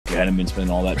you hadn't been spending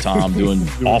all that time doing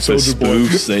office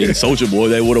spoofs, saying Soldier Boy,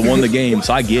 they would have won the game.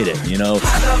 So I get it, you know.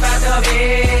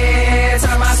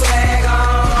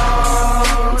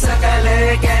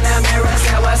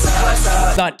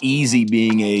 It's not easy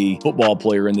being a football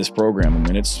player in this program. I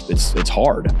mean, it's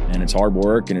hard, and it's hard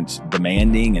work, and it's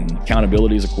demanding, and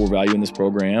accountability is a core value in this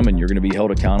program, and you're going to be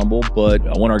held accountable. But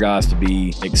I want our guys to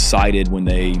be excited when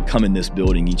they come in this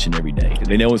building each and every day.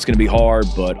 They know it's going to be hard,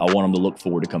 but I want them to look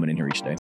forward to coming in here each day.